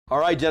All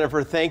right,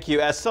 Jennifer, thank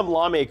you. As some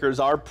lawmakers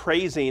are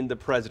praising the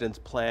president's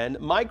plan,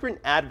 migrant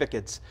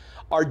advocates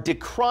are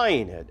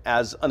decrying it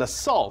as an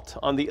assault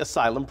on the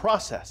asylum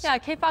process. Yeah,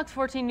 KFOX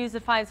 14 News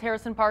at 5's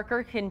Harrison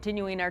Parker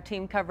continuing our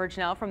team coverage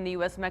now from the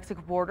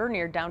U.S.-Mexico border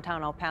near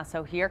downtown El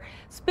Paso here,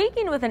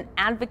 speaking with an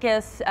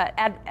activist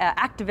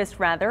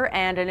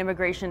and an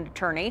immigration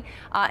attorney.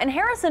 And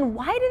Harrison,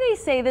 why do they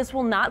say this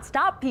will not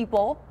stop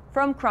people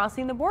from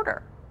crossing the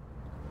border?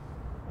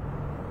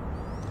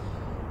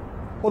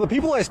 Well, the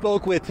people I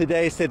spoke with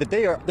today say that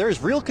there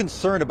is real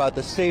concern about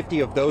the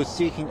safety of those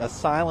seeking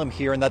asylum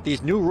here, and that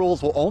these new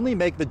rules will only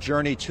make the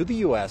journey to the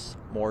U.S.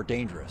 more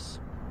dangerous.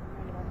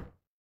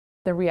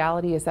 The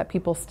reality is that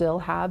people still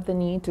have the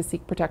need to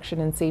seek protection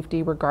and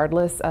safety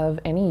regardless of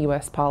any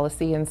U.S.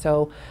 policy, and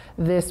so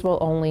this will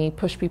only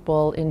push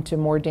people into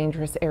more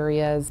dangerous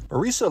areas.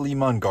 Marisa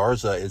Liman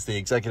Garza is the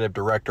executive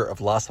director of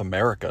Las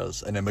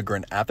Americas, an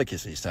immigrant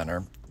advocacy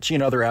center. She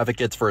and other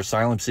advocates for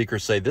asylum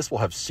seekers say this will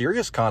have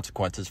serious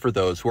consequences for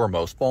those who are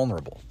most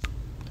vulnerable.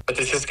 But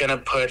this is going to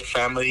put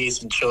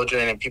families and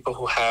children and people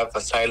who have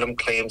asylum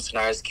claims and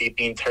are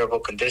escaping terrible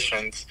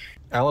conditions.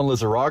 Alan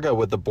Lizarraga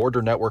with the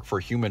Border Network for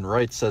Human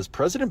Rights says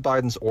President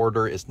Biden's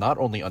order is not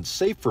only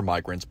unsafe for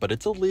migrants, but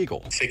it's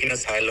illegal. Seeking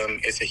asylum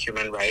is a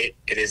human right.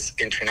 It is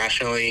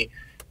internationally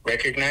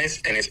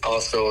recognized, and it's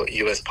also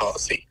U.S.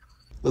 policy.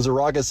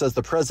 Lizarraga says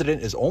the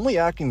president is only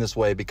acting this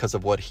way because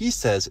of what he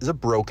says is a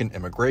broken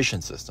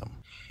immigration system.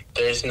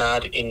 There's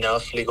not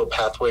enough legal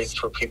pathways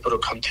for people to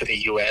come to the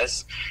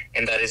U.S.,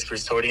 and that is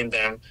resorting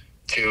them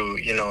to,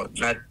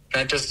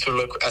 not just to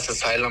look at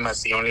asylum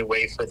as the only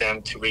way for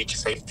them to reach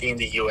safety in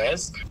the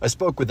U.S. I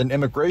spoke with an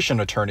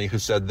immigration attorney who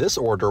said this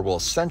order will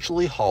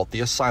essentially halt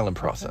the asylum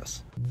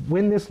process.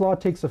 When this law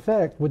takes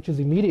effect, which is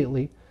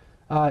immediately,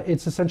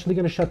 it's essentially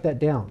going to shut that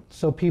down.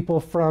 So people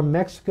from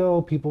Mexico,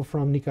 people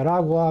from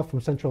Nicaragua,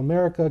 from Central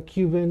America,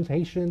 Cubans,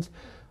 Haitians,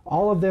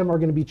 all of them are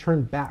going to be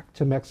turned back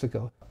to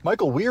Mexico.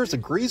 Michael Weirs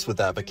agrees with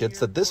advocates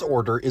that this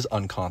order is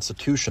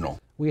unconstitutional.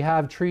 We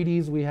have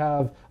treaties, we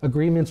have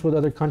agreements with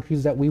other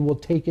countries that we will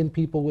take in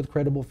people with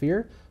credible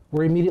fear.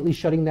 We're immediately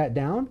shutting that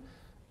down,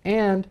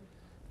 and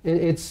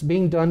it's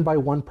being done by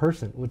one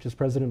person, which is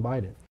President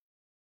Biden.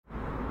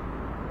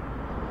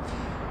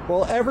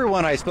 Well,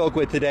 everyone I spoke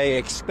with today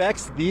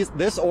expects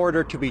this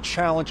order to be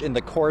challenged in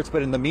the courts,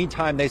 but in the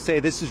meantime, they say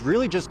this is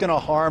really just going to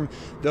harm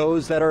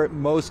those that are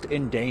most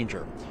in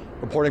danger.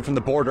 Reporting from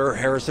the border,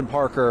 Harrison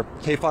Parker,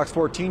 KFOX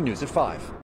 14 News at 5.